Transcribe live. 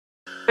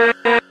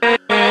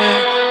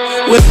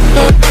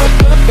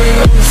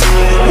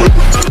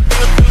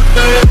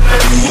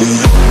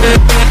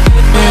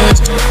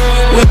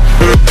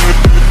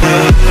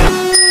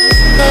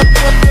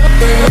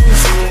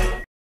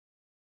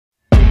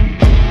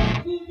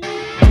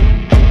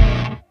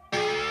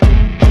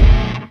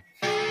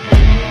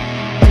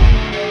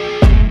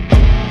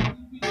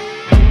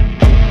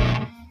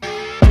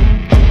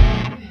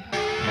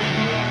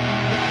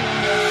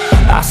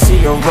I see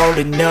her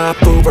rolling up,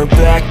 Uber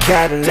black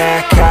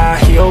Cadillac, high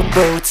heel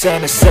boots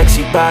and a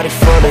sexy body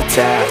full of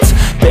tats.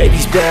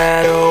 Baby's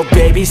bad, oh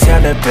baby's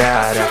hella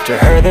bad. After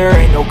her there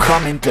ain't no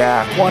coming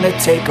back. Wanna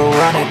take a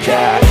run at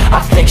that.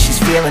 I think she's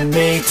feeling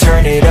me,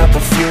 turn it up a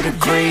few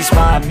degrees.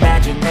 My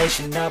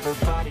imagination of her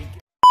body.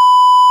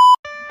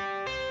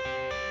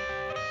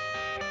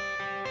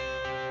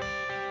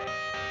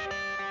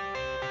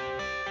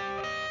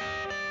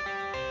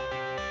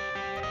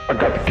 I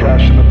got the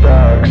cash in the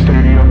bag,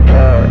 stadium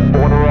packed.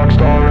 Born a rock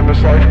star in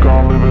this life,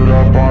 gon' live it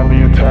up on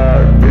the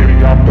attack.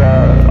 Baby, I'm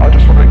bad, I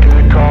just wanna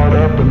get caught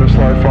up in this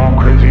life. I'm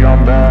crazy,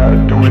 I'm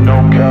mad, doing no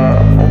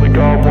cap. Only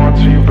God wants,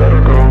 so you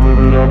better go live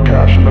it up.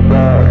 Cash in the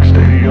bag,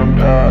 stadium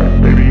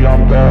packed. Baby,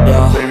 I'm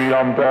bad, baby,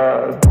 I'm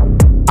bad.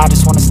 I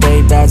just wanna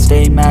stay bad,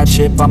 stay mad.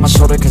 Shit on my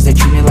shoulder cause they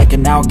treat me like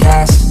an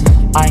outcast.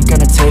 I ain't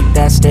gonna take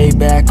that, stay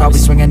back. I'll be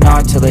swinging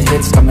hard till the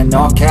hits come in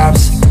all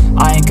caps.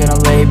 I ain't gonna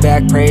lay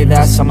back, pray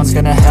that someone's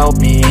gonna help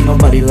me. Ain't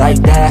nobody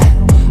like that.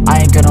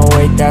 I ain't gonna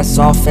wait, that's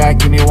all fact.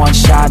 Give me one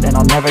shot and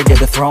I'll never get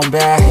the throne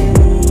back.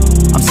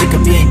 I'm sick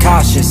of being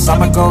cautious,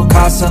 I'ma go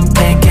cause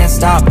something, can't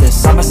stop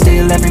this. I'ma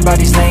steal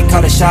everybody's lane,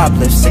 call it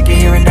shoplift. Sick of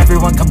hearing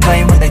everyone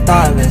complain when they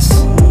thoughtless.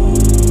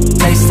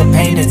 Taste the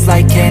pain, it's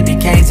like candy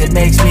canes. It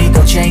makes me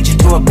go change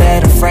into a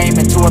better frame,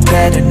 into a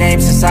better name.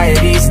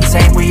 Society's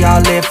insane, we all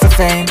live for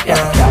fame,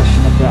 yeah. Cash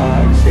in the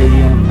bag,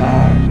 stadium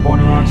packed. Born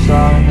a rock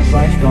star in this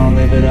life, gon'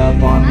 live it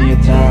up on the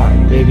attack.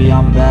 Baby,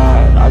 I'm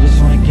bad, I just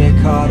wanna get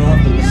caught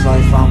up in this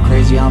life. I'm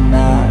crazy, I'm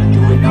mad,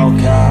 do it no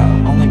cap.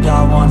 Only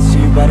God wants, so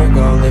you better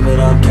go live it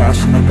up.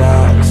 Cash in the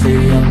bag,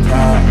 stadium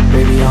packed.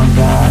 Baby, I'm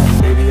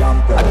bad, baby, I'm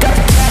bad. I got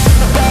the cash in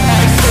the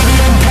bag,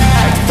 stadium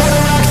packed. Born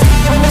a rock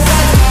star in this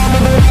life, gon'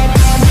 live it up.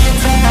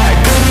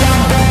 Baby,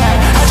 I'm bad,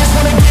 I just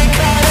wanna get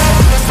caught up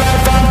in this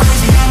life. I'm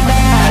crazy, I'm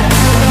mad, do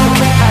it no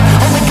cap.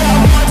 Only God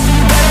wants, so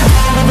you better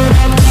go live it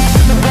up. Cash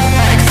in the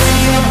bag,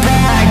 stadium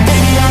packed.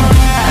 Baby, I'm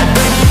bad, baby, I'm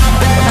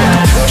bad. Cash in the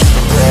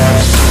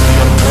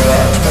bag, stadium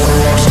packed. Born a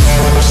rock star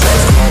in this life,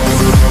 gon' live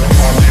it up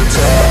on the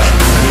attack.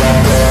 Baby,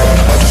 I'm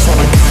bad, I just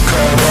wanna get caught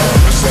up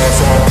in this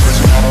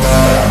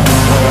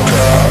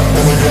life.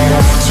 I'm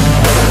crazy, I'm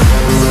mad, do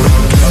it no cap. Only God wants, so you better go live it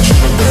up. Cash in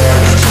the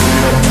bag, stadium packed.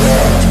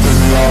 Baby, I'm bad,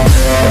 baby, I'm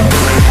bad.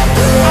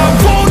 I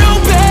won't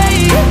obey.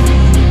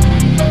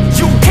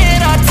 You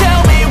cannot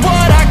tell me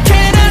what I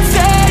cannot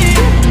say.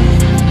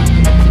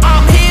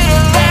 I'm here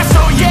to last,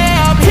 so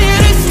yeah, I'm here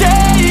to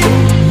stay.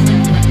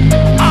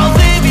 I'll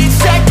live each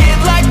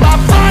second like my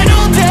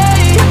final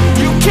day.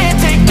 You can't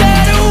take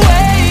that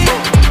away,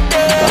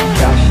 yeah. Got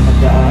cash in the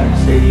bag,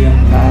 stadium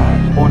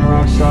packed. Born a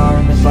rock star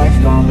in this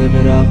life, gon' live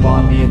it up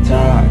on the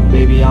attack.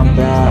 Baby, I'm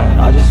bad,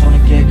 I just wanna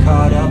get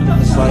caught up in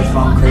this life.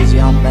 I'm crazy,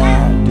 I'm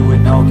mad, do it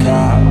no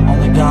cap.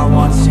 Only God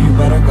wants, so you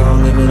better go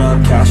live it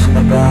up. Cash in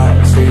the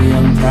bag,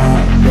 stadium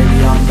packed.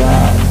 Baby, I'm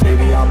bad,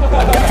 baby, I'm bad.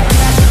 I got the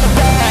cash in the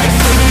bag,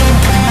 stadium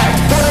packed.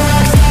 Born a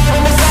rock star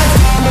in this life,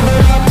 gon' live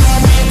it up on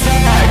the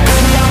attack.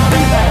 Baby, I'm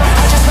bad, I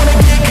just wanna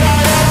get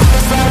caught up in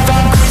this life.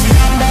 I'm crazy,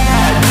 I'm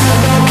mad, do it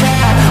no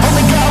cap.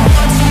 Only God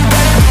wants, so you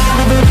better go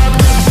live it up.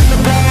 Cash in the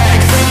bag,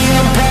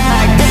 stadium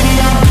packed. Baby, I'm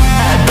bad, baby, I'm bad.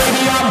 I got the cash in the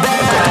bag,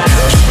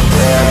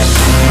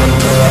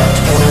 stadium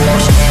packed. Born a rock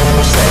star in this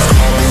life,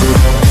 gon' live it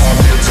up on the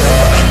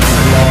attack.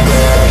 Baby, I'm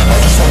bad, I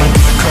just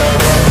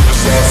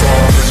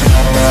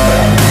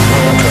wanna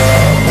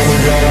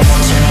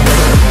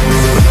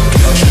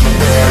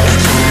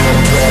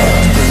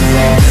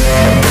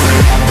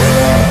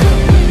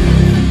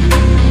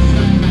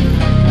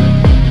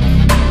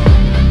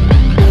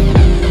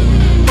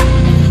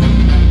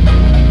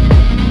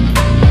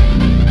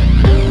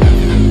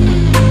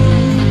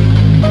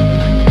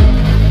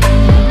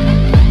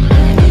caught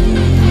up in this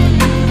life. I'm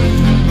crazy, I'm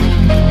mad, do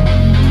it no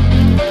cap.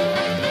 Only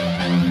God wants, so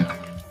you better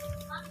go live it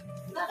up. Cash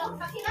in the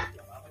bag,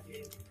 stadium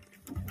packed.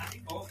 Baby, I'm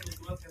bad,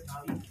 baby, I'm bad.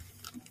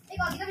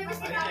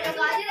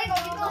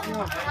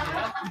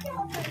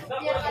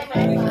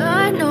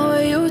 I know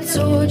you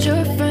told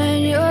your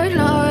friend you're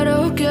not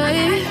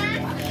okay.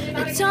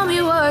 And tell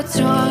me what's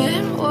wrong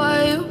and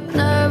why you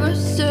never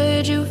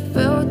said you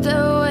felt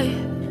that way.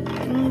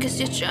 And guess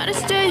you're trying to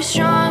stay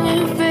strong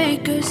and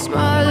fake a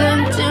smile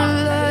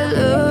until I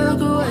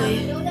look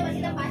away.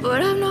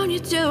 But I've known you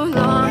too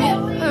long,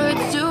 it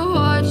hurts to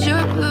watch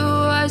your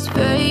blue eyes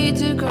fade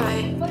to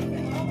gray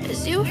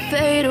as you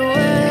fade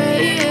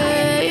away.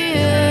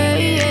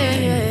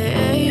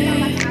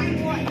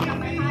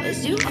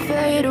 As you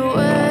fade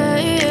away.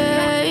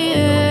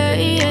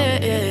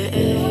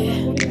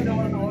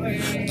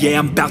 yeah,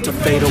 I'm about to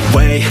fade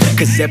away.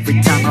 Cause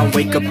every time I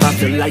wake up I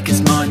feel like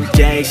it's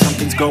Monday.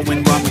 Something's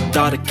going wrong with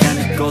all the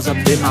chemicals up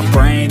in my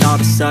brain. All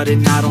of a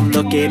sudden I don't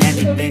look at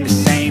anything the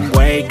same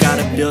way.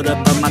 Gotta build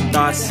up of my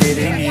thoughts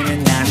sitting in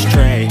an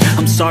ashtray.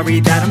 I'm sorry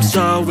that I'm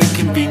so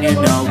inconvenient,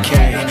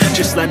 okay.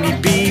 Just let me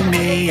be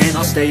me and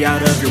I'll stay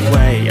out of your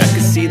way. I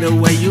can see the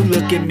way you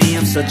look at me,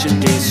 I'm such a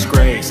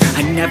disgrace.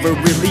 I never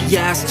really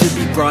asked to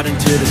be brought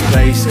into this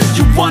place.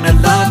 You wanna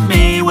love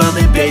me? Well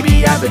then baby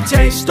have a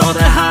taste. All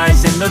the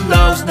highs and the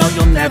lows, no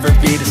you'll never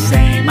be the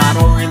same. I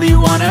don't really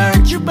wanna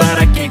hurt you but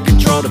I can't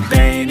control the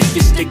pain. If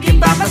you're sticking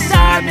by my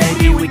side,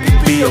 maybe we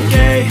could be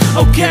okay.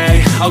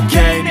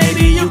 Okay,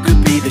 maybe you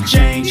could be the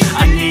change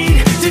I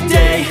need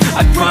today.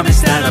 I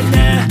promise that I've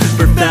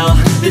never felt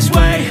this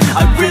way.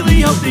 I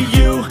really hope that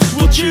you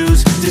will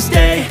choose to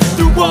stay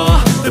through all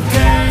the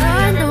pain.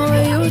 I know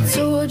you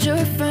told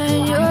your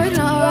friend you're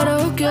not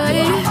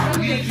okay.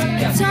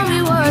 Tell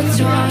me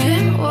what's wrong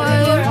and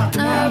why you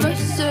never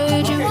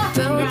said you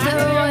felt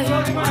that way.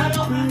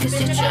 Guess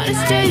you're trying to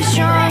stay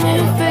strong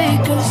and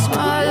fake a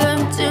smile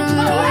until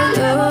I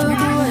look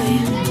away.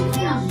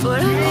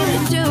 But I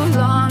waited too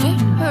long, it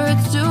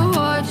hurts to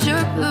watch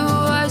your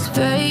blue eyes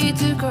fade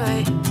to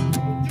gray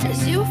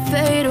as you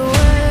fade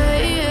away.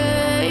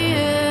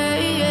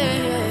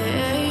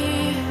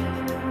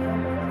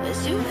 As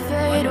you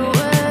fade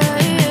away.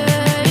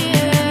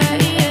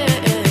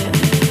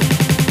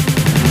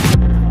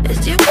 As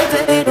you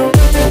fade away.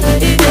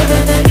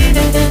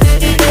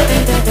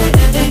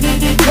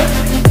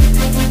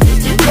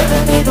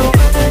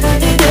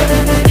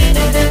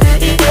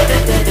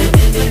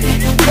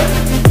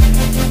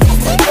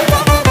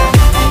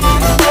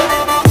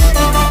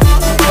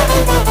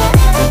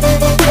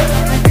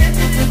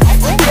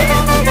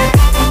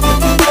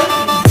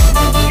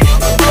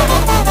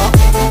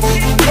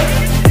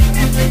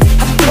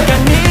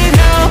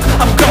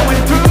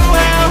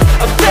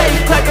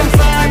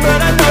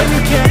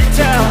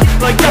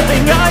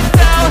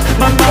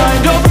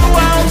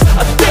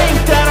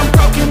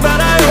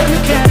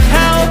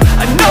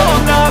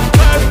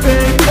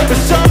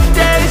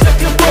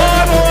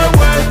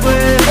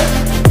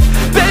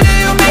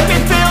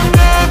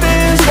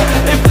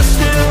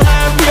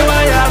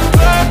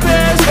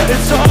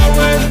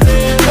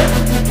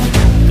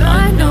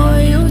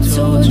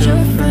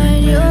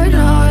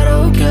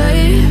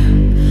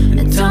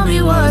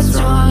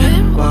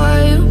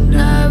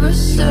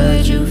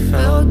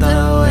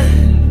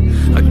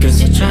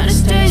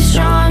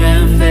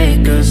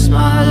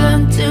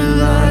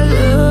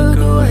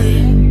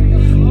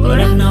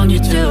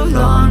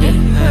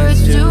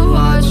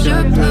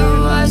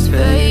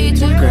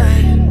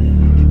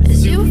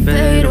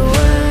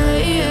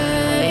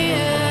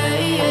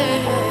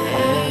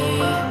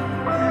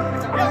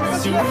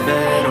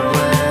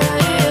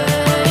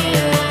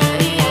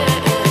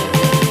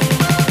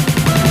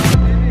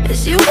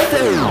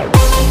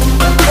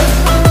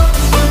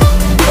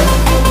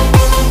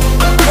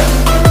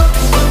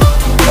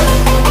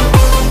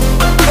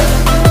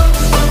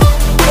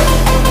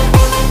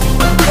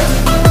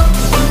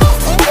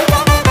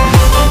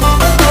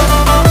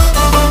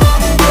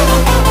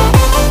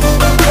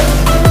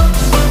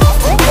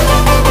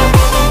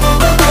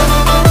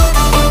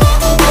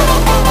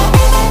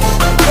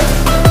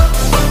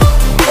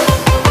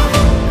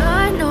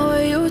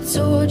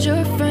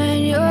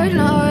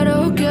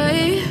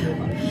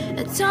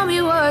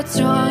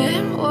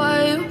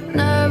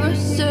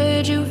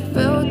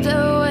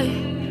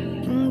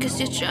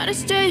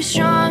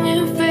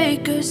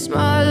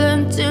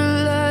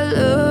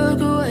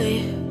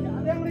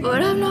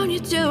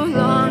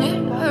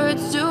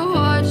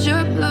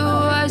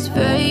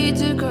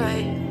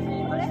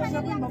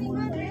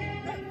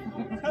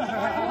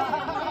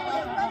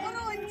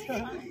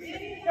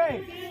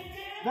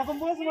 Udah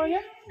kumpul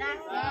semuanya?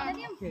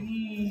 Oke,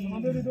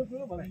 sambil duduk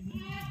dulu boleh.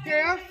 Oke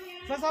ya,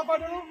 saya sapa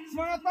dulu.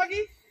 Semangat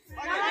pagi.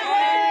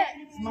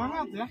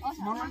 Semangat ya,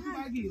 semangat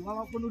pagi.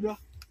 Walaupun udah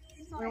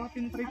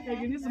lewatin trik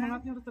kayak gini,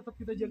 semangatnya tetap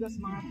kita jaga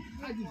semangat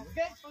pagi.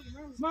 Oke,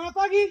 semangat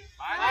pagi.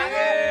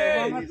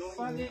 Semangat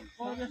pagi.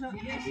 Oh biasa.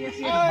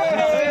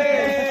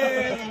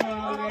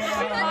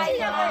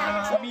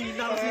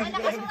 Seminar sih.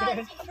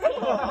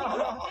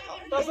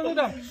 Tas dulu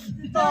dah.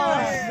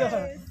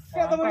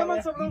 Oke teman-teman,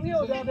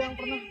 sebelumnya udah ada yang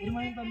pernah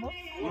bermain paintball?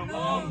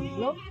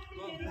 Belum?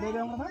 Udah ada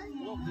yang pernah?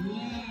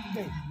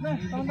 Oke, nah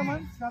teman-teman,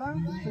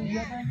 sekarang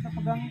senjata yang kita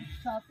pegang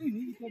saat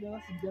ini itu adalah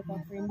senjata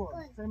paintball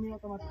semi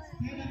otomatis.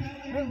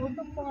 Dan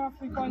untuk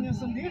pengaktifannya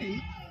sendiri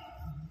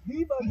di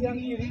bagian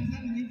kiri,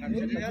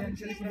 bagian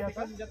kiri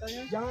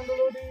senjatanya, jangan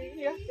dulu di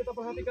ini ya, kita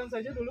perhatikan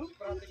saja dulu.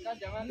 Perhatikan,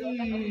 jangan dulu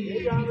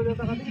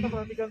hati, kita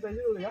perhatikan saja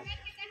dulu ya.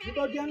 Di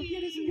bagian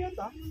kiri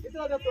senjata itu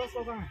ada tuas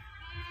lokangan.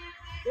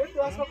 Jadi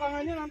tuas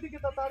lokangannya nanti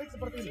kita tarik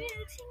seperti ini.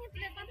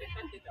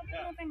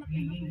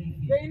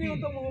 Ya ini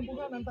untuk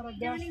menghubungkan antara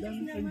gas dan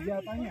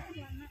senjatanya.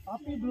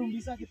 Tapi belum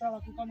bisa kita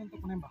lakukan untuk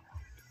menembak.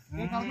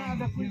 Oke, karena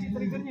ada kunci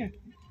triggernya,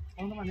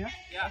 teman-teman ya.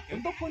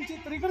 Untuk kunci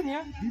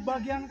triggernya di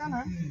bagian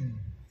kanan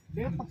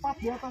Dia tepat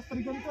di atas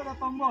trigger itu ada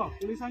tombol,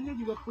 tulisannya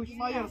juga push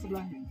fire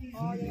sebelahnya.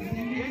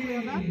 Oke,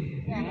 kelihatan?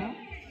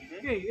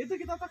 Oke, itu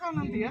kita tekan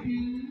nanti ya.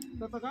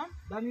 Kita tekan,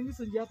 dan ini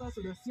senjata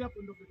sudah siap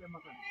untuk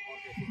ditembakkan.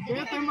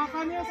 Oke,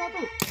 tembakannya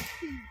 1.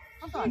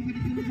 Santai.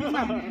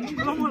 Nah,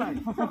 belum mulai.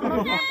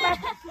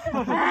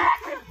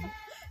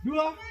 2.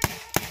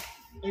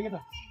 Gitu.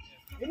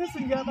 Ini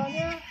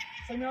senjatanya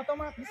semi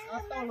otomatis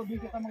atau lebih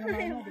kita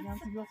mengenalnya dengan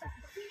single shot.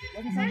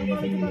 Jadi satu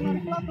kali kita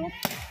narik pelatuk,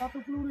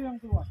 1 peluru yang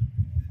keluar.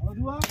 Kalau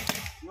 2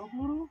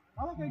 peluru.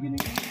 Kalau kayak gini,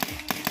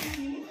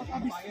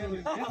 habis.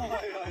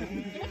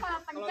 Ini kalau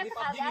pencet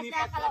sekali aja,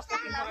 kalau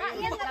sekali lama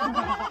iya nggak.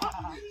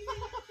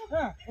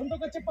 Nah, untuk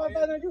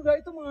kecepatannya juga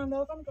itu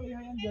mengandalkan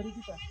kelihayan jari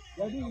kita.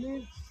 Jadi ini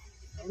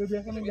udah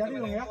biasa main jari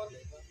dong ya.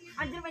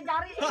 Anjir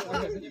mencari.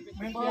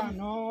 Main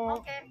piano.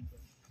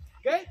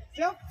 Oke,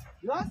 siap?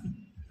 Jelas?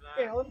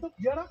 Oke, untuk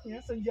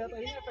jaraknya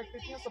senjata ini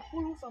efektifnya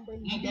 10 sampai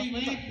 15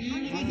 meter.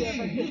 Masih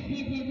efektif.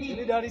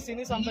 Jadi dari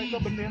sini sampai ke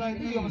bendera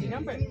itu juga masih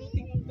nyampe.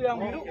 Itu yang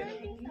biru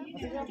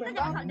masih nyampe.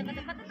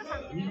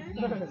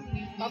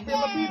 Tapi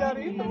lebih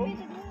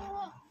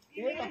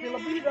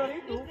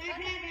dari itu,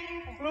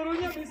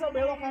 pelurunya bisa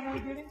belok kanan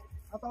kiri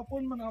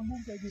ataupun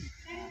mengambung kayak gini.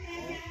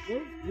 Oke,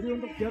 jadi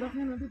untuk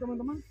jaraknya nanti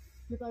teman-teman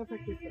kita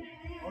efektifkan.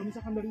 Kalau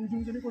misalkan dari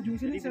ujung sini ke ujung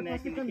sini, saya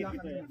pastikan nggak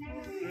akan ya.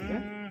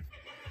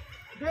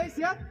 Oke,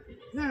 siap.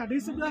 Nah, di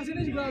sebelah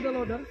sini juga ada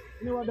loader.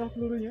 Ini wadah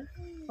pelurunya.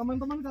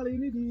 Teman-teman kali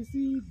ini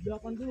diisi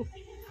 80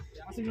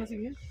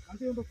 masing-masingnya.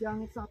 Nanti untuk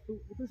yang 1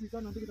 itu sisa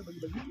nanti kita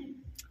bagi-bagi.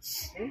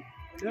 Oke.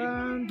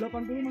 Dan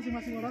 80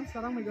 masing-masing orang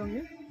sekarang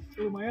megangnya.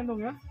 Lumayan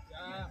dong ya?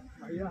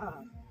 Ya.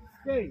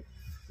 Oke.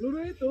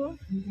 Peluru itu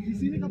di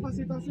sini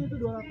kapasitasnya itu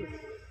 200.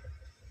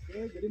 Oke,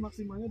 jadi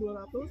maksimalnya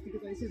 200,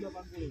 kita isi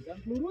 80. Dan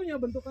pelurunya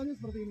bentukannya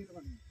seperti ini,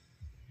 teman-teman.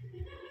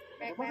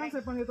 Apa kan saya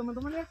panggil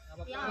teman-teman ya?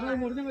 Karena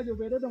umurnya nggak jauh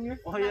beda dong ya.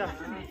 Oh iya.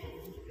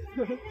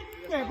 Oke,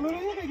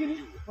 pelurunya kayak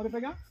gini. Mau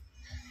dipegang?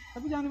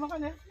 Tapi jangan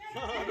dimakan ya.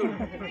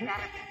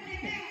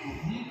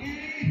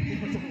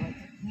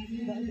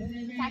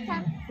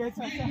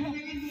 cacat.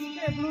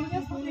 Oke, pelurunya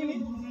seperti ini.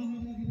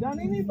 Dan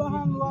ini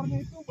bahan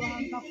luarnya itu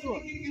bahan kapsul.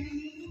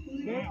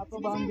 Oke, atau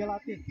bahan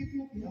gelatin.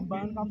 Dan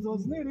bahan kapsul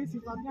sendiri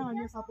sifatnya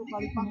hanya 1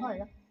 kali pakai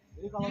ya.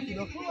 Jadi kalau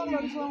sudah keluar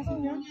dari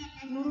selang-selangnya,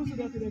 peluru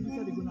sudah tidak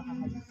bisa digunakan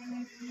lagi.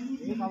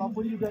 Jadi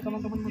kalaupun juga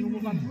teman-teman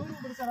menemukan peluru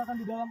berserakan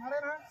di dalam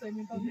arena, saya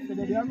minta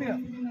tidak diambil.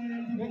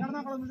 Ya, karena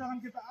kalau misalkan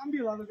kita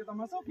ambil lalu kita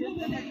masukin,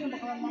 efeknya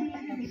bakalan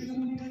mampat nanti.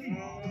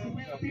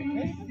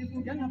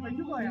 Jangan ngapain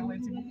juga yang lain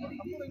sibuk,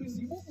 aku lagi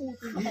sibuk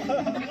muting.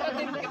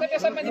 Kita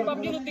biasa main di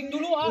PUBG looting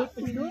dulu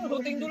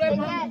looting dulu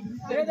emang.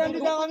 Oke, dan di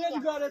dalamnya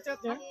juga ada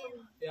chatnya.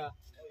 Ya.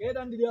 Oke,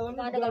 dan di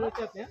dalamnya juga ada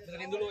chatnya.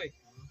 Dengerin dulu,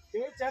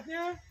 Oke,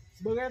 chatnya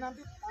sebagai nanti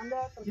Anda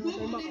terkena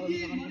tembak kalau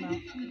misalkan kena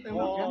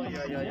tembak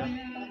ya. Iya.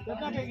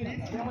 Chatnya kayak gini.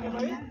 Yang pakai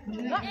bayi?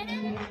 Enggak.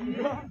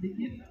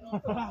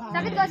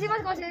 Sakit gak sih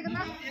mas kalau saya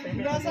kena?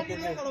 Enggak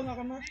sakitnya kalau nggak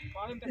kena.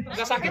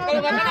 Nggak sakit kalau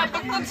nggak kena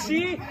bener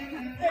sih.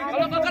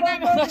 Kalau nggak kena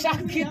emang nggak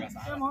sakit.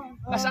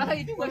 Masalah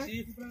itu nggak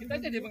sih. Kita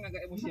aja emang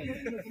agak emosi aja.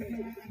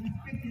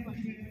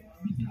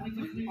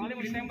 Paling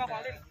mau ditembak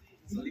paling.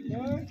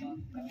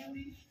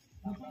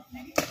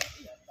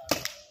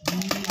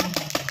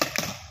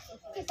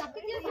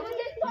 Sakit dia sama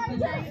dia itu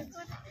aja.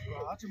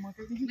 Wah, cuma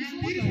kayak gitu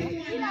semua.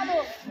 Gila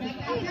loh.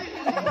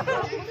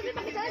 Maksudnya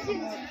pakai cara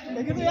jeans.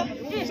 Kayak gitu ya.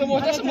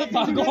 Semuanya semut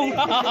bagong.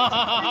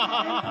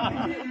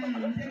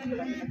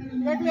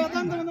 Kayak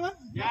kelihatan teman-teman?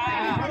 Ya.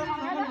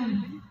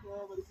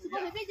 Sumpah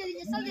Bebe jadi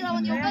nyesel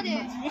dilawan yoga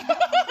deh.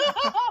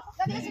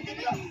 Gak kita syuting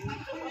yuk.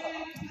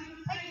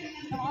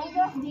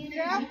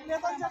 Ya,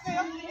 kelihatan chatnya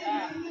ya.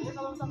 Jadi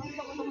kalau misalkan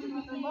teman-teman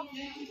kena tembak,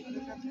 ada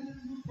chatnya.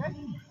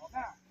 Oke?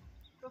 Nah,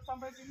 terus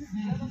sampai sini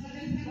kelihatan seperti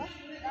ini ya.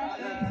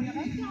 Dan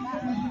oke, sekarang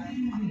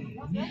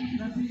kita lanjut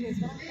lagi untuk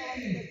keamanan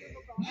ya.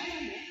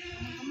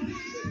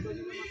 Teman-teman sudah dibagikan masker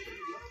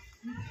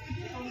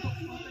juga.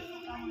 Untuk proses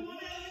pertama ini,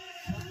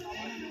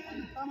 keamanan yang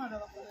paling utama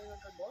dalam pertandingan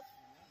paintball.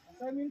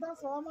 Saya minta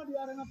selama di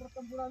arena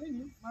pertempuran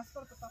ini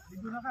masker tetap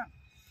digunakan.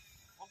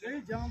 Oke,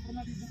 jangan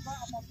pernah dibuka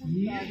apapun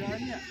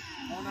keadaannya.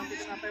 Mau nanti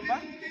kena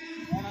tembak,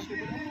 mau nanti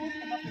berembuk,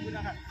 tetap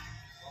digunakan.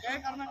 Oke,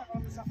 karena kalau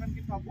misalkan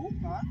kita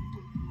buka,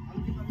 lalu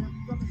kita lihat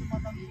juga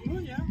kecepatan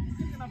pelurunya,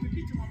 mungkin kena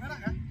pipi cuma merah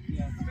kan?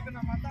 Iya. Tapi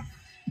kena mata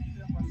itu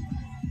yang paling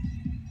penting.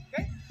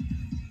 Oke,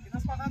 kita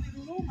sepakati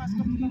dulu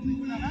masker tetap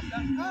digunakan,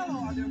 dan kalau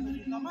ada yang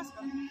membuka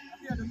masker,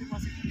 nanti ada tim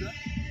wasit juga.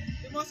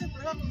 Tim wasit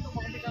berhak untuk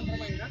menghentikan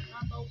permainan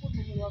ataupun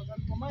mengeluarkan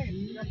pemain.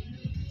 Ya,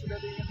 sudah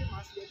diingetin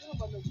mas, jadi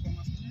membantu buka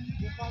masker.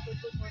 Buka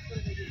tutup masker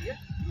kayak gini ya.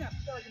 Ingat,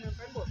 kita lagi main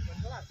paintball, bukan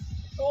kelas.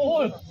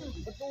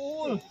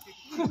 Betul.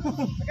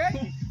 Oke,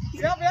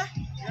 siap ya?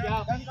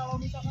 Ya. Dan kalau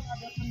misalkan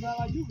ada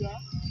kendala juga,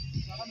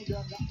 misalkan udah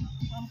nggak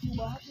mampu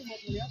banget nih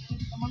buat melihat,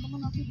 teman-teman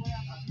nanti boleh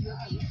angkat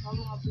senjata ya,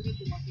 lalu ambil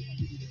itu masuk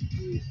nanti di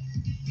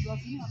sebelah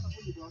sini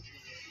ataupun di bawah sini.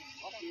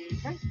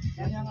 Oke.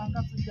 Dan yang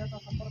angkat senjata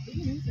seperti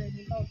ini saya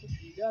minta untuk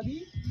jadi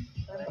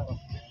tembak.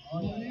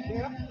 Oke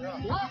ya.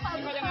 Oh,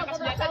 kalau angkat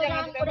senjata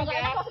jangan udah nggak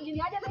enak langsung gini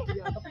aja nih.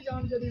 Ya, tapi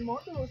jangan jadi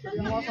modus, jadi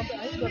mau sampai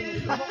akhir baru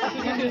ditembak.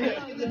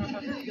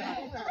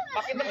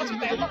 Makin dekat sih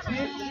tembak sih.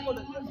 Jadi kalau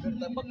udah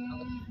ditembak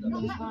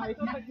Nah,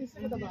 itu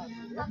teknisnya kita bahas.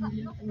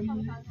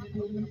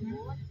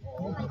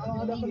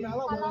 Kalau ada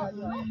kendala boleh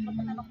aja.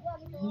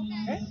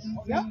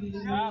 Ya?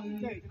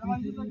 Oke, kita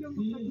lanjut lagi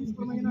untuk teknis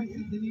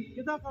permainannya.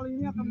 Kita kali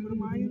ini akan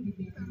bermain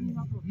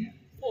terminator.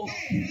 Oh,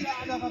 tidak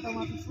ada kata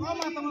mati.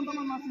 Selama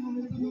teman-teman masih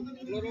memiliki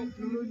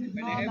peluru di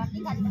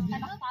Berarti nggak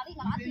ditembak sekali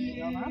nggak mati.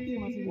 ya mati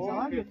masih bisa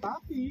lanjut,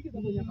 tapi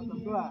kita punya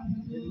ketentuan.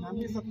 Jadi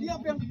nanti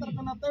setiap yang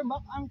terkena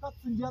tembak angkat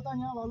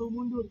senjatanya lalu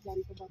mundur cari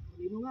tempat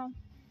perlindungan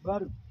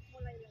baru.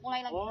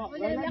 Mulai lagi.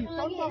 Mulai lagi.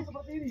 Contoh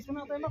seperti ini,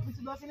 kena tembak di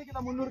sebelah sini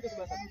kita mundur ke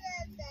sebelah sana.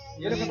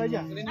 Ya dekat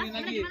aja. Lindungin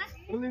lagi.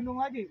 Berlindung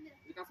lagi.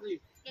 Di cover.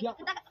 Ya,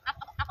 kita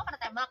aku kena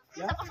tembak.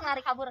 Terus aku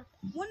lari kabur.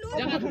 Mundur.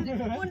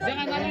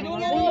 Jangan lari dulu.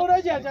 Mundur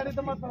aja cari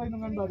tempat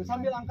perlindungan baru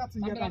sambil angkat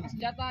senjata.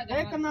 Senjata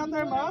Kena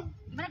tembak,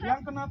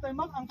 yang kena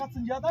tembak angkat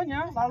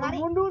senjatanya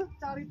lalu mundur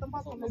cari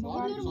tempat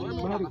perlindungan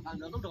baru.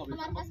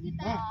 Markas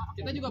kita.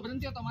 Kita juga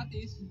berhenti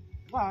otomatis.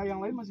 Wah,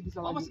 yang lain masih bisa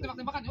Oh, masih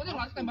lanjut. tembak-tembakan. Udah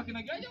lanjut tembakin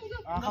lagi aja udah.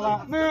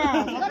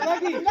 Satu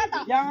lagi,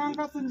 yang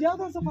angkat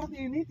senjata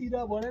seperti ini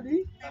tidak boleh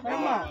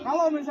ditembak.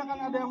 Kalau misalkan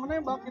ada yang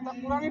menembak, kita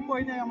kurangi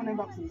poinnya yang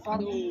menembak sih.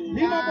 5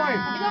 poin.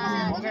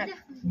 Oke.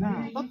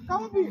 Nah,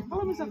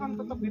 kalau misalkan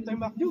tetap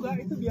ditembak juga,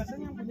 itu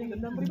biasanya yang punya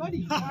dendam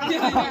pribadi.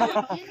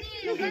 Ini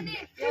juga nih.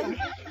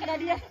 Ada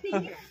dia.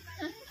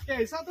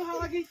 Oke, satu hal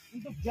lagi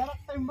untuk jarak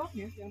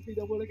tembaknya yang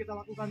tidak boleh kita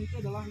lakukan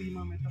itu adalah 5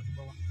 meter ke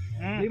bawah.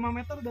 5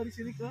 meter dari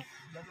sini ke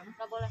sebelah sana.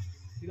 Nggak boleh.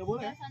 Tidak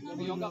boleh ya?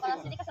 Kalau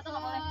sini ke sana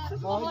nggak boleh.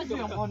 Oh, itu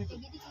yang pohon itu.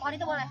 Pohon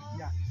itu boleh.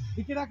 Ya.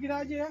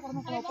 Dikira-kira aja ya, karena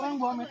kalau perang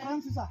bawa meteran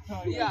susah.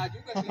 Iya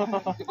juga sih.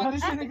 Dari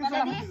sini ke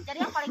sana. Jadi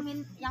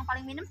yang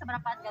paling minim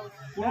seberapa jauh?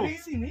 Dari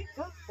sini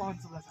ke pohon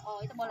sebelah sana. Oh,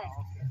 itu boleh.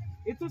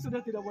 Itu sudah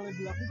tidak boleh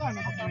dilakukan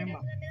untuk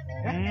menembak.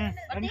 Ya? Dan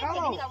Berarti kalau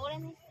ini nggak boleh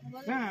nih. Nggak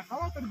boleh. Nah,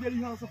 kalau terjadi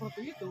hal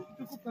seperti itu,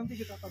 cukup nanti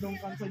kita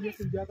todongkan saja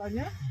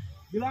senjatanya,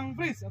 bilang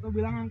freeze atau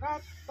bilang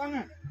angkat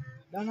tangan.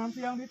 Dan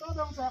nanti yang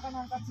ditodong saya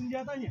akan angkat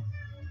senjatanya.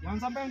 Jangan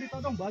sampai yang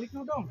ditodong balik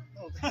nodong.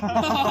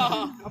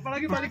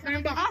 Apalagi balik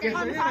nembak.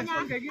 Biasanya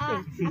respon kayak gitu.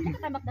 Aku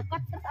ketembak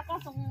dekat terus aku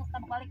langsung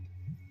tembak balik.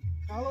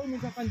 Kalau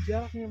misalkan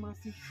jaraknya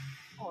masih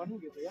on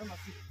gitu ya,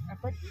 masih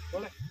efektif,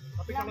 boleh.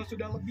 Tapi kalau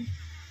sudah lebih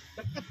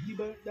dekat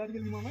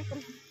dari 5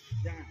 meter,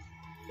 jangan.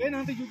 Oke,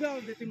 nanti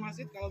juga di tim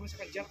wasit kalau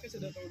misalkan jaraknya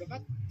sudah terlalu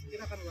dekat,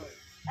 kita akan lari.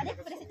 Tadi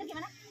prinsipnya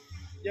gimana?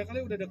 Ya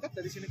kali udah dekat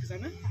dari sini ke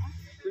sana,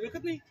 udah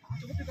dekat nih,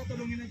 cukup kita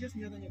todongin aja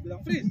senjatanya,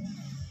 bilang freeze,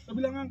 atau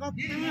bilang angkat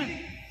tangan.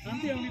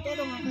 Nanti yang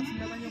ditodong angkat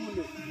senjatanya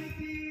mundur.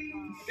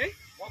 Oke?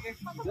 Oke.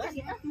 Jelas?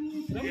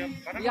 Sudah?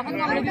 Ya kan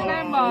nggak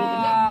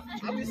ditembak.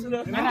 Habis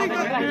sudah. Nanti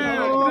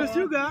terus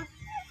juga,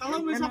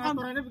 kalau misalkan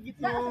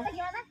begitu. Maksudnya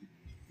gimana?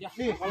 Ya,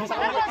 nih kalau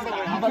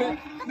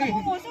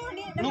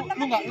nih, lu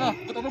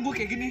nggak gue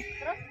kayak gini.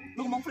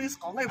 Lu ngomong freeze,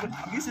 kalau nggak ya bener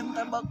habisin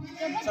tembak.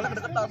 Soalnya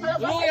kedekatan.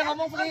 Lu yang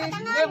ngomong freeze,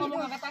 gue yang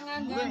ngomong angkat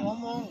tangan. Gue yang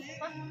ngomong.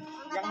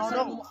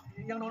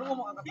 Yang nodong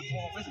ngomong angkat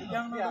freeze gitu.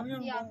 Yang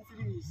nodongnya ngomong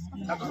freeze.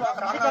 Tapi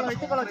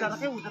kalau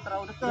jaraknya udah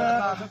terlalu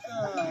dekat.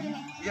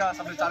 Iya,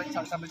 sambil cari.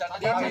 Yang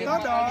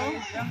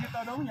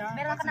ditodongnya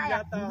Biar nggak kena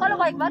ya. senjata. Kalau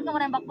baik banget nggak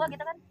mau nembak gua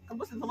gitu kan?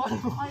 Kembus sama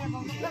lu. Oh ya,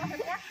 maksudnya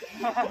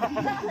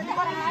maksudnya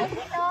orang lain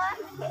gitu.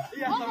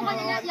 Iya,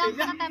 Bukannya yang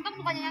kena tembak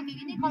bukannya yang kayak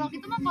gini. Kalau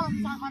gitu mah kalau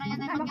misalnya orang yang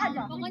tembak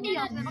aja. Pokoknya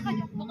ya tembak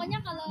aja. Pokoknya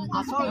kalau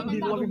Asal di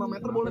bawah 5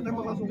 meter boleh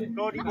tembak langsung.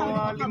 Kalau di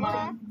bawah 5,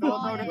 kalau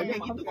terlalu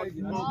dekat kayak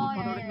gitu.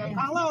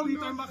 Kalau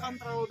ditembakkan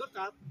terlalu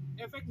dekat,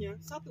 efeknya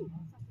satu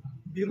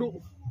biru,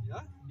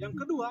 ya.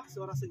 Yang kedua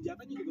suara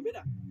senjatanya juga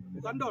beda,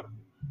 bukan dor,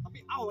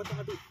 tapi aw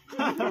atau aduh.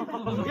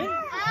 Oke?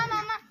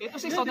 Itu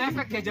sih sound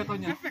effect ya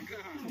jatuhnya.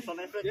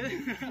 Sound effect.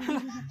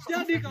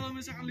 Jadi kalau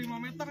misalkan 5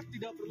 meter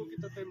tidak perlu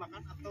kita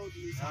tembakan atau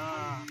di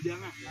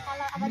jangan.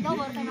 kalau agak jauh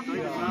baru tembak.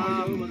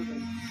 Jauh baru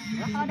tembak.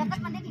 Kalau dekat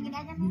mah dia kayak gini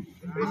aja nih.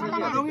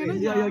 Todongin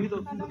aja. Iya gitu.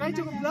 Oke,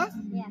 cukup jelas?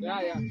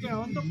 Ya. Oke,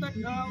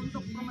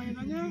 untuk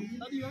permainannya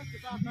tadi ya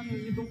kita akan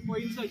menghitung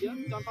poin saja.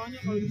 Contohnya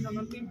kalau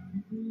misalkan tim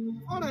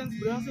orange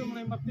berhasil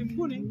menembak tim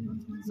kuning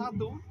 1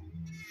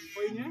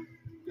 poinnya.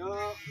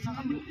 Kalau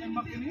misalkan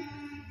tembak ini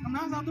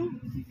kena 1,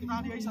 kita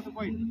hadiahi 1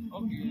 poin.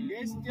 Oke,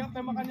 setiap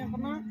tembakan yang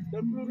kena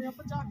dan pelurunya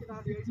pecah kita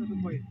hadiahi 1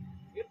 poin.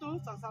 Itu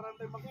sasaran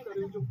tembaknya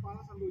dari ujung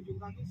kepala sampai ujung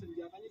kaki,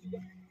 senjatanya juga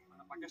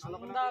mana pakai kalau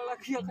kena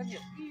lagi ya kan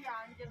ya. Iya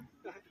anjir.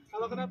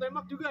 kalau kena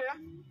tembak juga ya.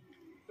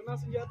 Kena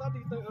senjata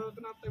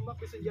kena tembak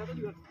di senjata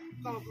juga.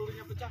 Kalau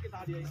pelurunya pecah kita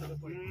hadiahi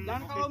 1 poin.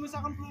 Dan kalau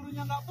misalkan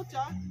pelurunya nggak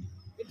pecah,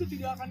 itu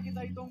tidak akan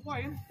kita hitung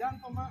poin dan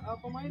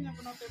pemain yang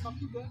kena tembak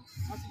juga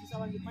masih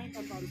bisa lanjut main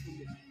tanpa harus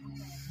mundur.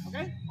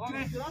 Oke?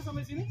 Jelas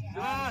sampai sini?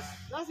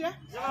 Jelas ya?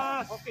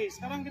 Jelas. Oke,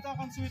 sekarang kita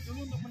akan switch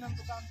dulu untuk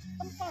menentukan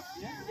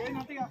tempatnya. Jadi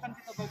nanti akan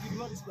kita bagi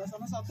dua, di sebelah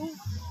sana 1, di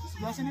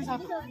sebelah sini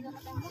 1.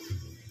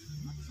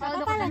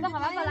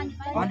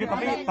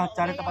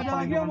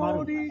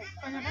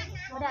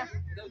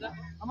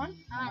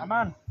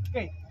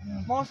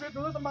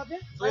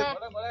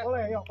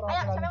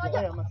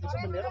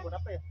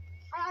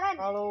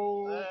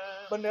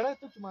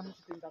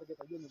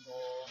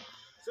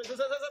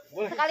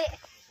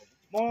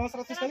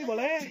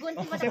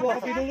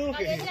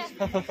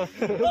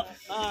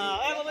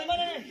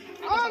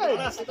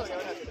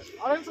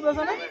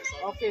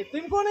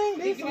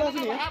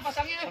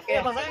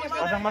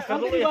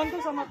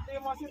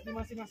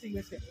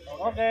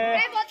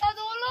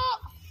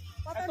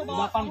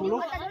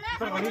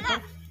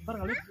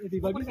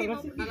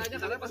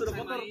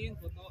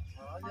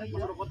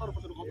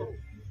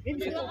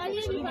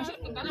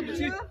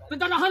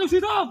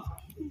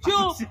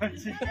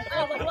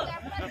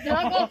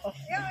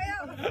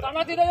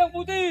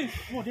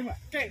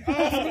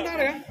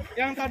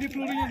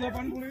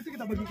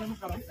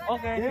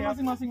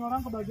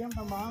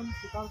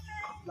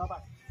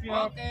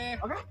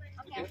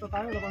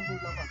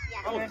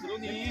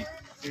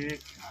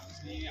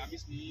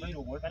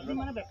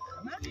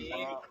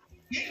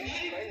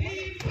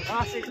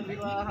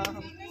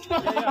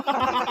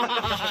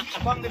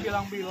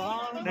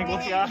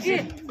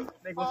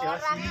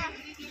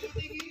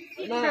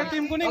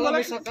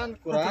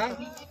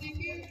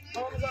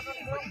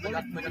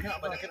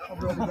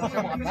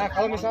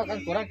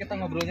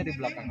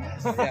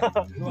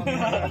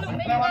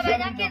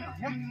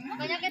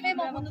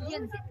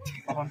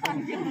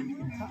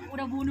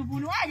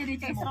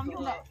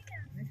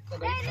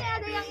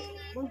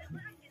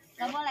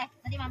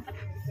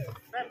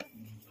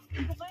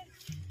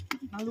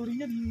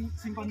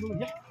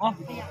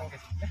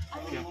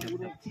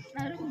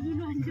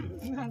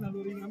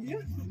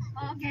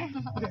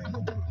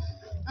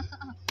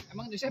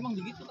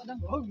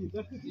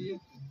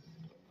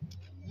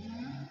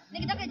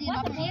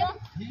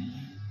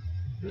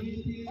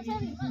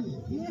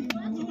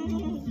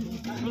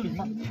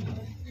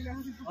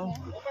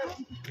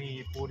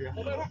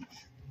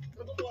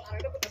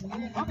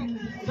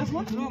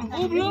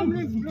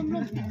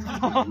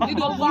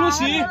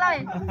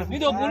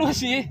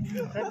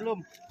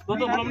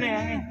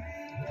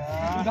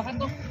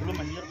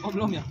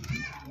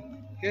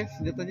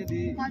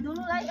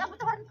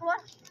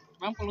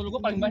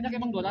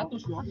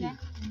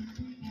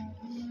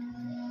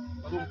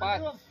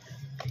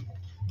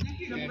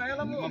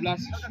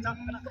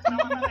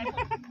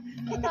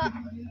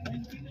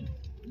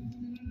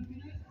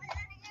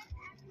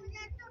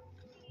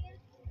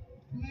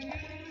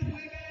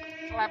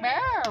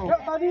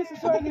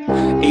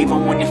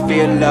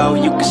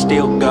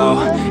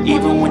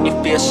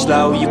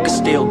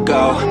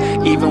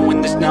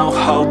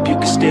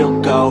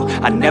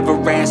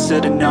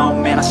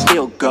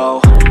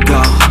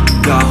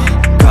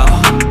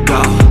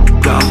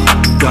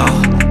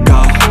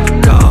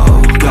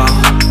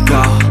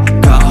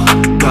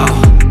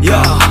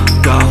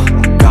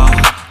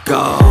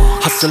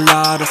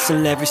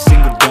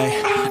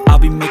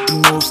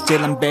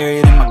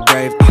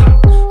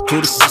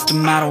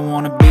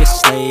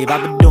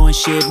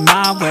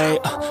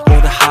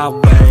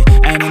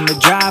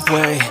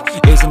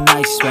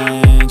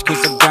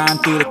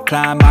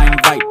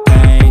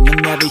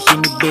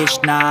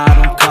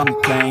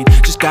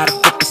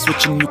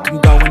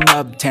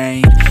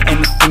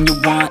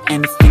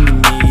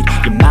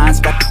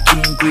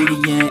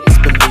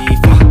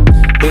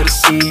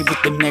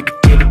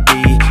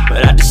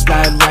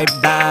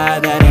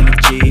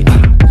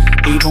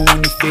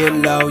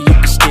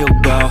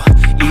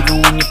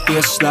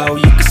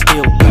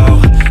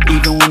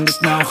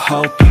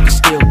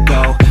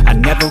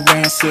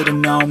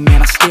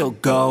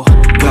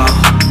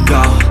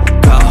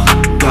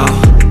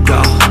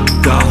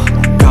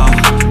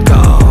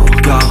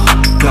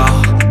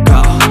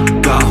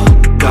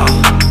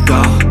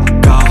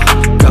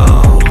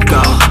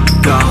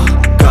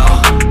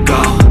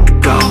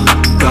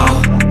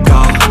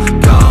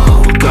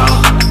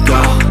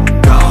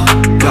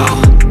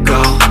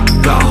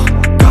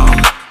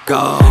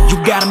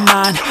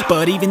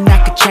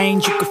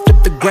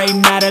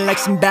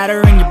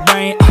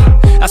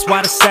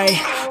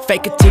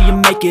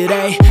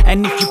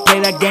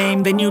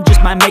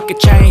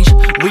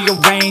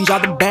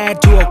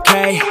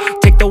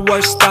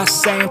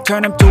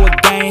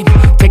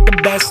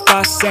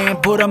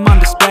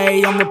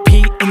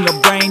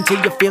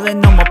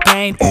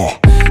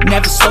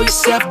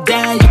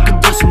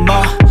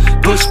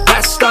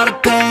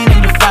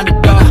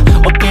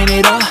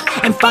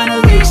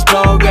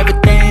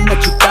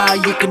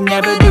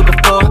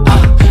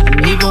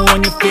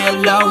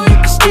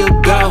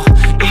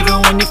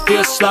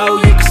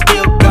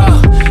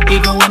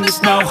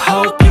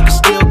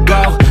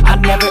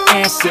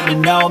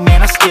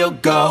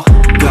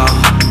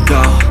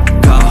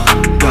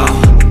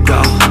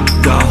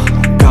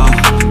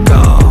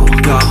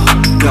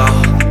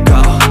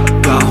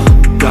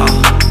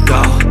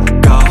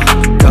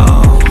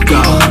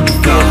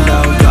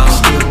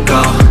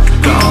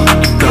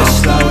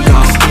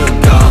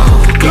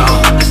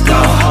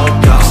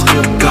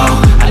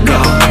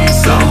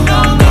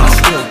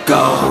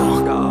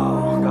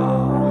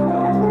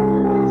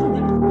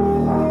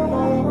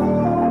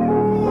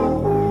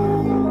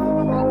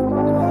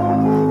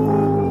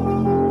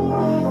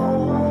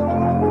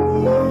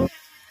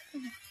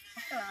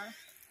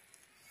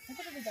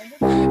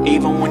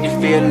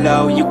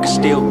 low, you can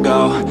still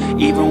go.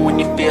 Even when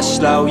you feel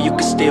slow, you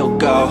can still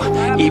go.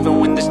 Even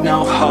when there's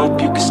no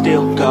hope, you can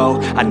still go.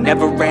 I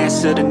never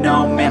answer to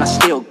no, man, I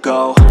still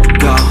go.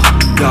 Go,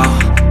 go,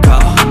 go,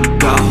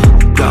 go,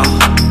 go,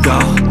 go,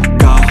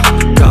 go,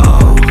 go,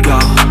 go,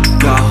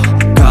 go,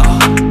 go,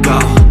 go,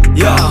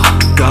 yo,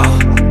 go,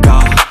 go,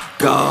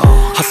 go.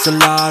 Hustle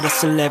hard,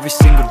 hustle every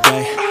single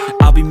day.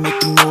 I'll be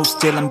making moves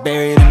till I'm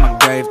buried in my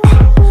grave.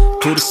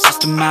 To the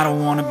system, I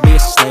don't wanna be a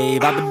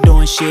slave. I've been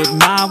doing shit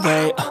my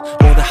way,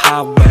 or the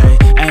highway.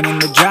 And in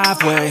the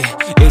driveway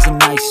is a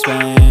nice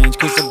range.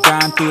 Cause I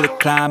grind through the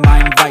climb,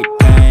 I invite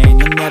pain.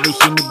 You'll never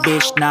hear me,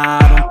 bitch, nah,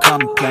 I don't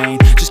complain.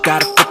 Just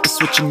gotta flip the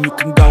switch and you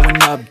can go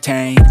and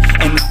obtain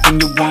anything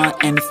you want,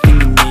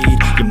 anything you need.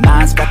 Your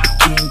mind's got the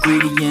key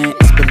ingredient,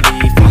 it's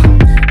belief.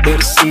 They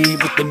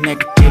deceive with the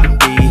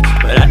negativity,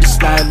 but I just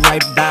slide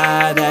right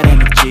by that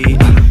energy.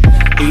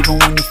 Even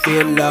when you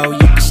feel low,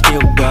 you can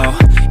still go.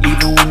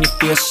 Even when you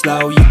feel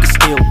slow, you can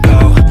still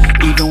go.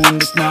 Even when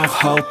there's no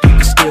hope, you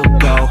can still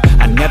go.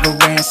 I never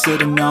answer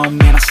to no,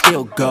 man, I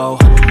still go.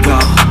 Go,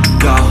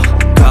 go,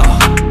 go,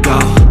 go,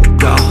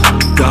 go, go,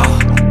 go,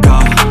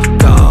 go,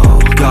 go,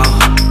 go,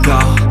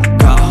 go,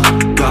 go,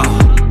 go,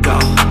 go,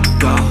 go,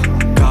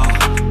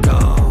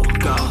 go,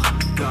 go,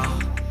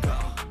 go.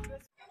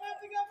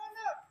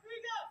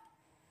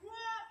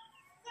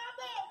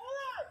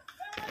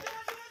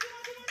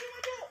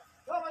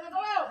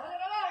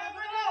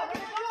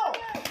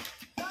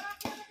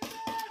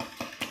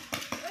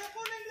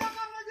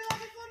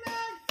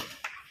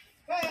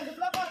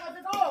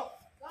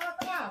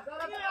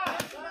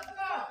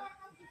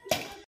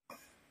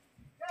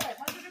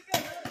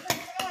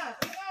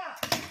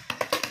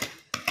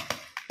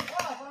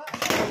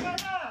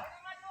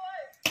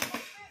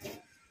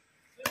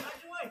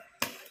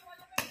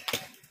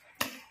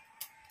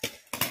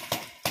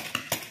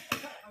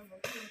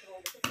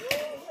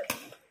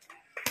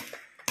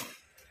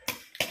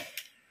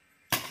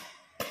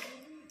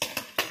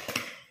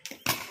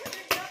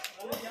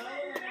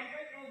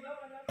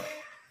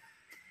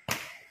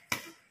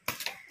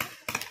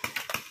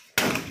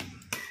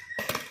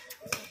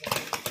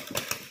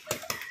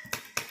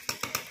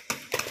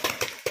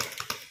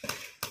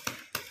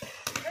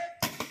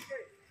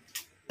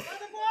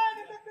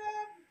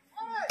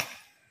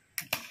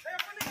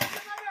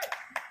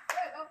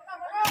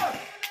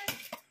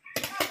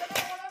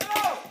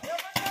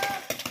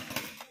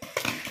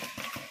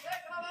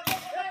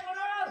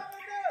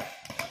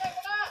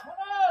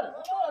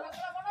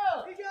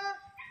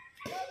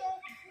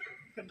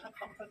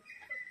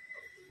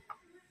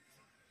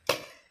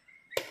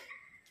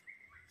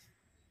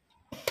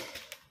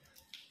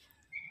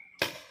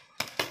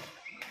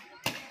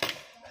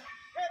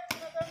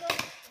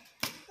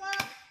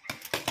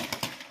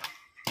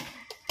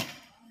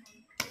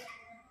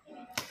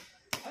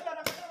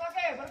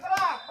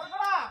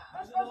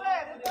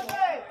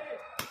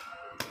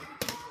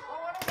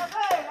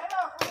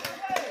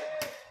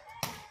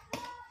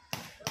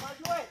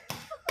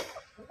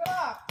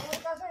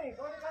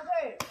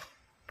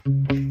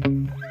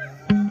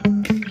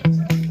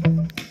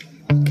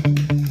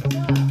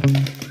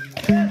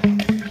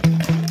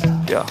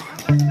 Yeah.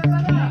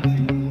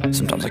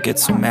 Sometimes I get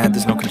so mad,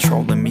 there's no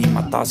controlling me.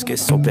 My thoughts get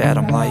so bad,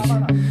 I'm like,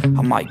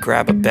 I might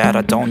grab a bat,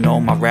 I don't know.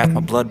 My wrath,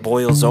 my blood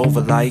boils over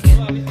like,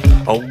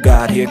 oh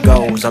God, here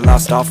goes. I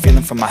lost all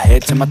feeling from my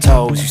head to my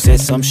toes. You said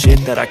some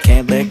shit that I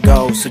can't let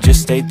go, so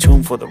just stay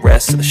tuned for the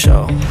rest of the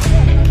show.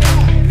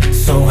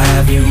 So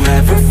have you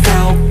ever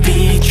felt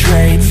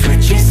betrayed?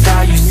 Switches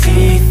how you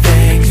see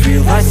things,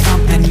 realize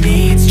something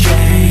needs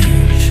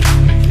change.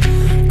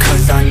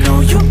 Cause I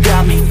know you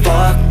got me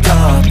fucked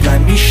up,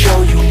 let me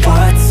show you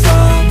what's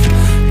up.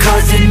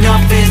 Cause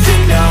enough is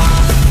enough.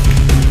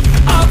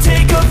 I'll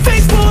take a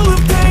face full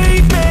of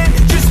pavement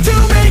just to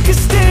make a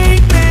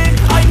statement.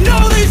 I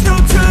know there's no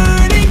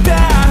turning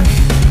back.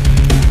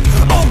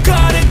 Oh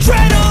God,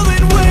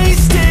 adrenaline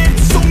wasted,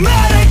 so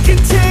mad I can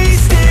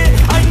taste it.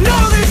 I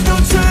know there's no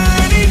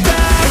turning back.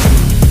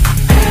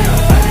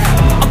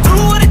 I'll do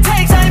what it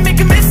takes, I ain't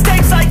making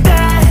mistakes like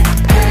that.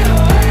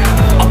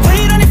 I'll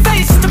play it on your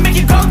face just to make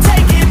you go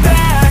take it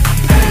back.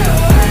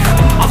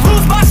 I'll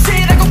lose my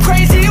shit, I go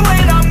crazy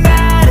when I'm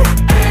mad.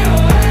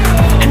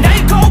 And now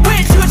you go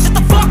wish you would shut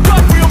the fuck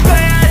up real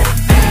bad.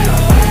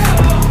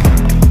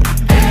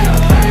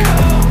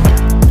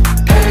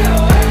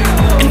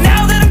 And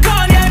now that I'm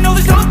gone, yeah, I know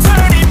there's no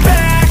turning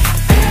back.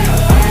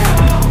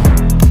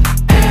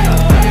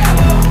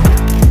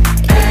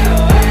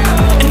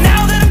 And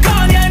now that I'm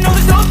gone, yeah, I know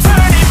there's no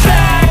turning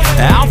back.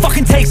 I don't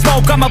fucking take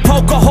smoke, I'ma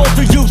poke a hole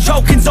through you,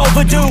 choking's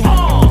overdue.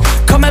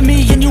 Come at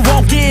me and you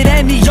won't get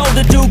any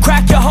older, dude.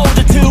 Crack your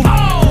holder too.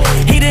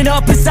 Heating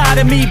up inside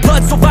of me,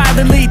 blood so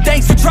violently,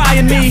 thanks for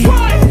trying me.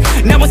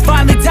 Now it's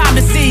finally time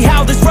to see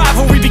how this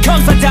rivalry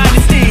becomes a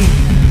dynasty.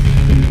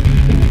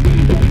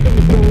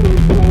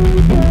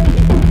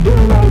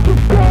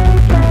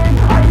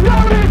 I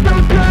know there's no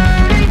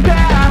turning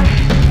back.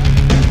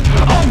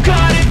 Oh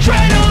God,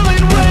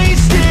 adrenaline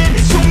wasted,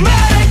 so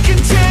mad I can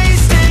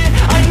taste it.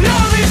 I know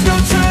there's no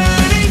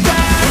turning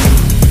back.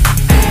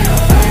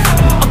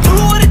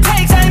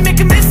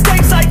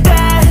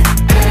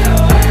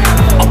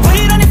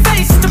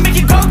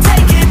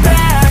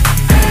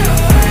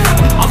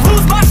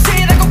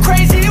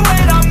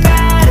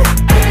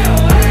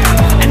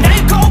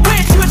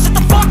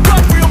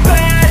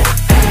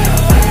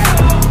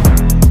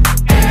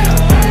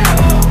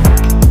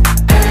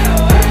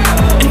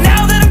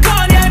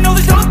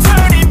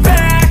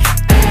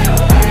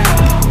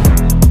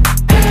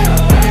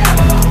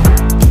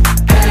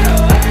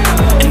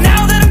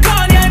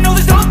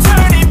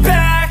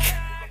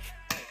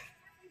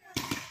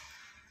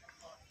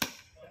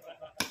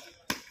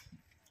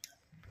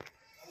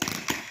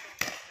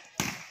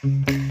 Yeah.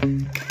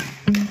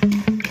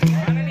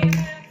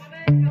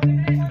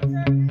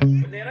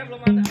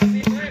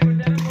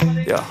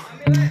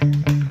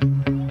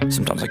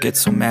 Sometimes I get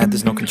so mad,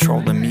 there's no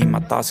controlling me.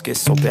 My thoughts get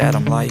so bad,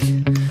 I'm like,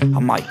 I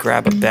might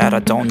grab a bat, I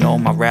don't know.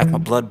 My wrath, my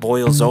blood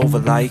boils over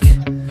like,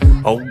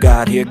 oh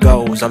God, here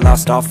goes. I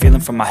lost all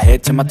feeling from my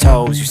head to my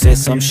toes. You said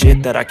some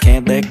shit that I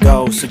can't let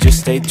go, so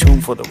just stay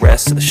tuned for the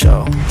rest of the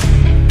show.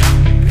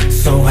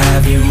 So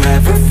have you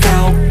ever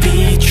felt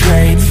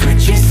betrayed?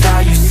 Switches how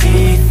you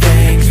see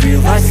things,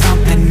 realize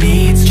something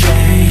needs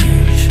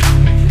change.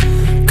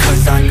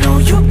 Cause I know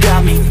you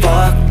got me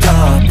fucked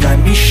up, let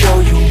me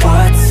show you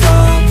what's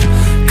up.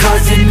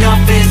 Cause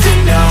enough is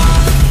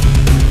enough.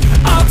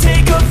 I'll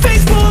take a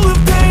face full of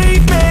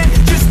pavement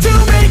just to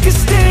make a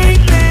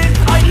statement.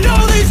 I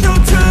know there's no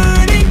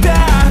turning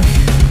back.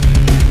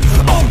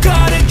 Oh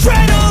God,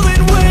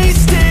 adrenaline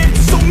wasted,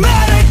 so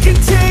mad I can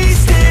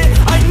taste it.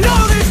 I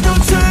know there's no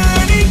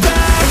turning back.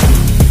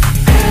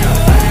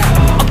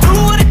 I'll do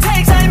what it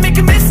takes, I ain't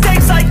making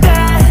mistakes like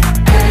that.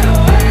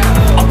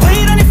 I'll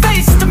play it on your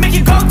face to make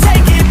you go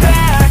take it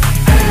back.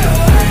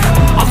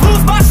 I'll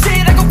lose my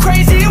shit, I go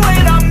crazy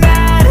when I'm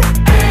mad.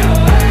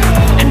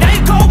 And now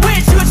you go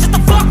wish you would shut the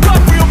fuck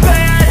up real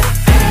bad.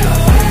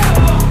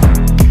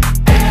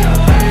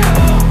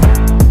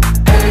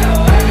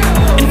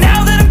 And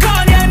now that I'm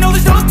gone, yeah, I know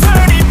there's no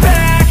turning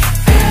back.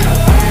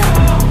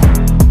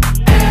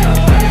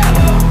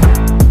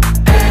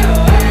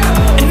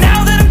 And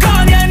now that I'm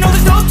gone, yeah, I know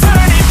there's no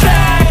turning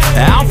back.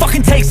 I don't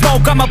fucking take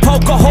smoke, I'ma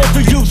poke a hole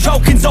through you,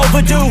 choking's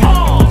overdue.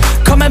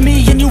 Come at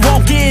me and you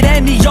won't get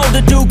any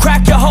older, dude,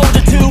 crack your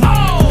holder too.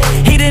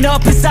 Heating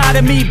up inside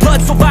of me,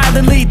 blood so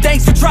violently,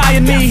 thanks for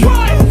trying me.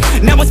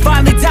 Now it's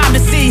finally time to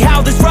see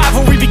how this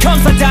rivalry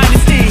becomes a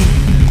dynasty.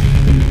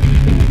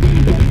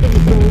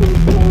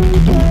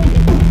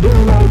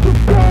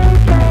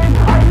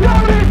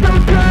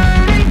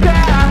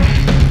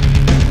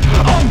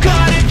 Oh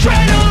God,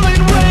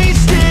 adrenaline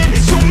wasted,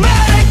 so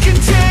mad I can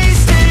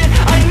taste it.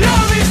 I know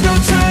there's no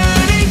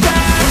turning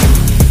back.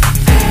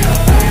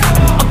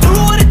 I'll do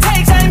what it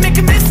takes, I ain't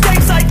making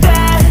mistakes like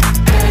that.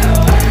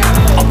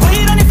 I'll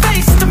play it on your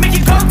face to make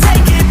you go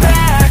take it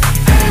back.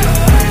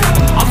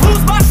 I'll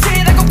lose my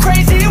shit, I go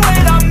crazy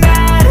when I'm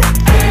mad.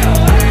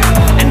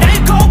 And now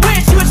you go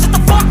wish you would shut the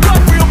fuck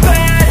up real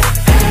bad.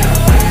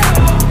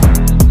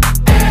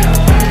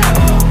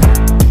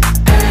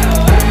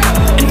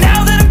 And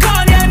now that I'm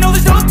gone, yeah, I know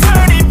there's no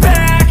turning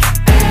back.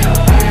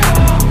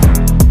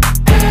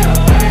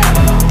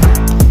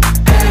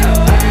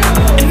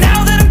 And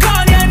now that I'm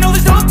gone, yeah, I know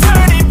there's no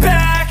turning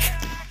back.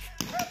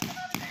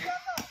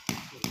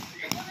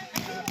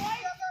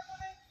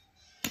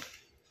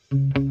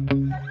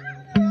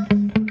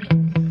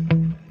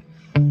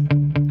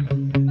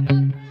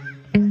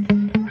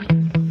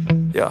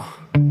 Yeah.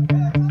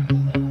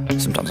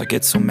 Sometimes I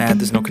get so mad,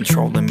 there's no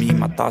controlling me.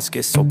 My thoughts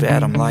get so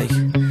bad, I'm like,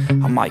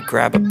 I might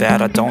grab a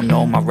bat, I don't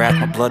know. My wrath,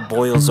 my blood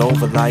boils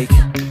over like,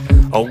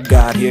 oh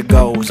God, here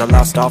goes. I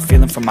lost all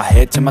feeling from my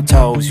head to my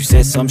toes. You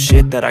said some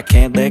shit that I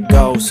can't let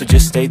go, so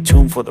just stay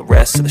tuned for the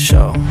rest of the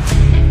show.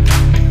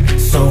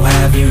 So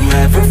have you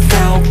ever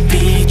felt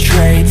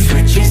betrayed?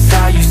 Switches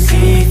how you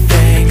see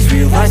things,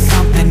 realize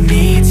something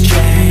needs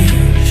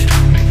change.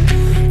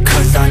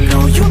 Cause I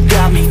know you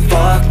got me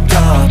fucked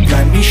up,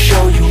 let me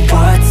show you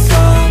what's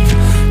up.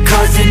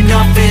 Cause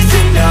enough is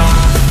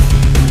enough.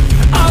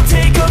 I'll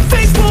take a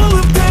face full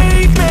of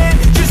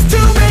pavement just to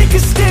make a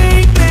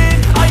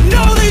statement. I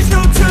know there's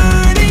no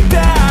turning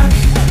back.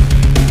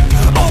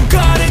 Oh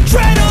God,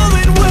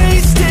 adrenaline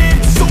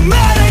wasted, so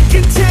mad I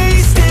can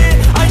taste it.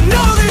 I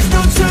know there's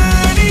no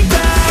turning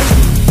back.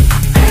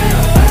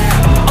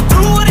 I'll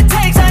do what it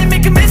takes, I ain't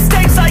making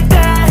mistakes like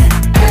that.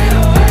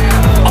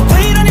 I'll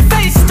play it on your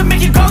face to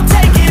make you go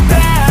take it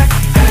back.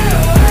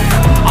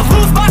 I'll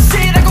lose my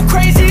shit, I go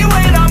crazy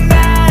when I'm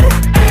mad.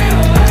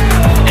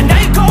 And now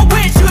you go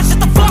wish you would shut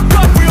the fuck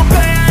up real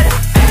bad.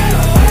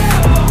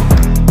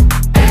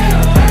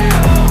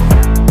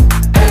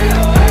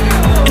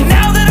 And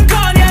now that I'm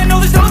gone, yeah, I know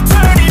there's no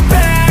turning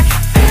back.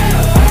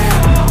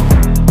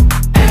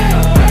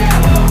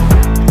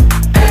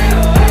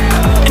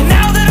 And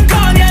now that I'm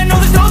gone, yeah, I know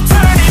there's no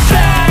turning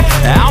back.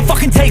 I don't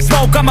fucking take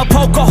smoke, I'ma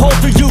poke a hole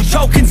through you,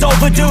 choking's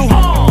overdue.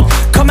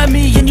 Come at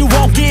me and you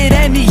won't get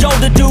any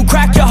older, dude,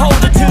 crack your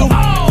holder too.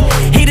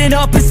 Heating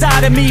up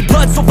inside of me,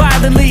 blood so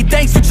violently,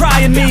 thanks for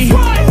trying me.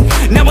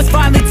 Now it's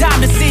finally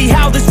time to see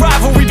how this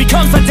rivalry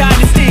becomes a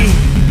dynasty.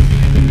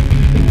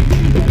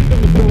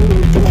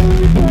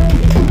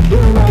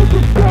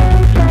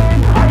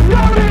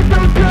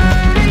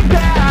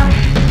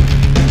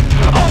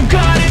 Oh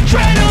God,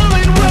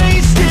 adrenaline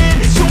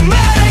wasted, so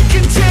mad I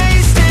can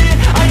taste it.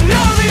 I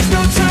know there's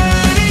no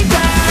turning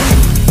back.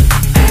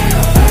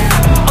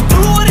 I'll do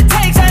what it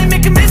takes, I ain't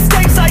making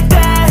mistakes like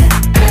that.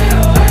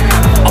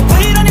 I'll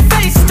play it on your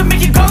face to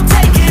make you go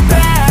take it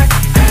back.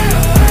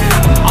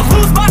 I'll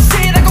lose my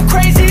shit, I go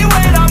crazy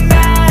when I'm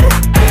mad.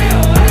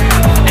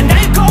 And now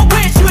you go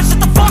wish you would shut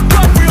the fuck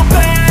up real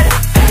bad.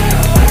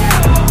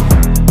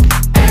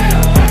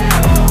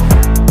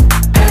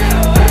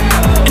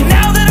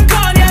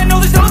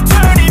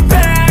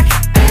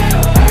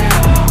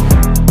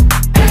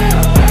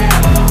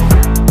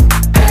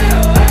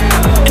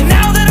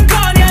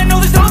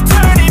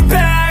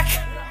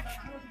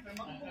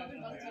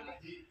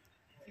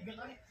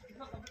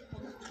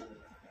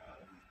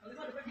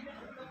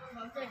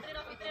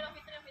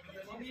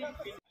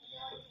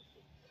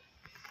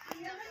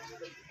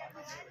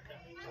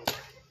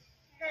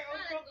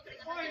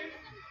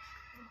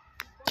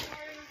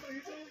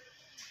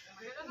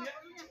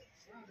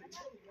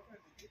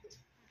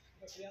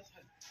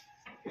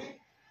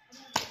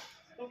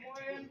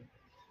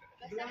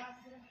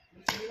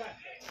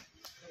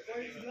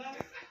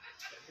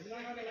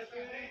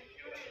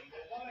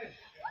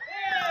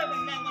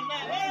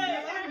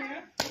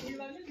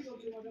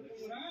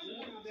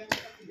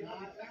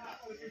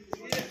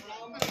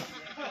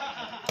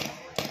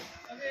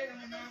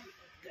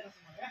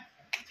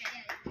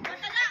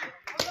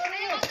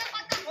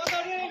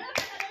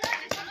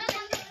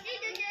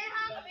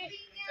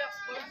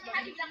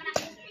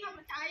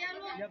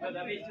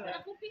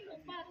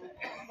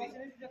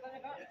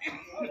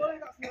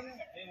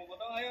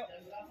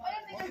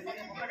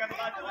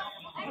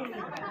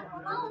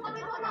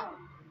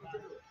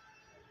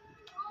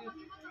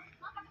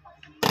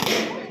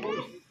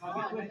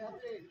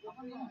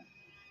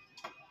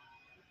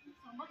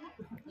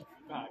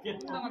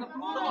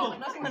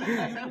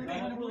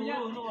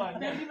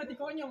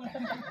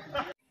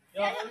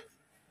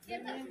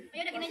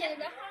 Ayo udah gini aja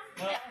udah.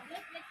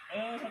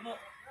 Ayo satu,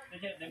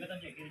 cek, deketan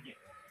cek, kiri cek.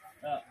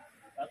 Nah,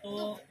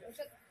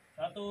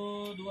 satu,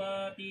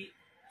 dua, tiga.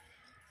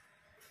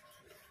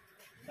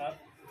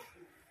 Satu.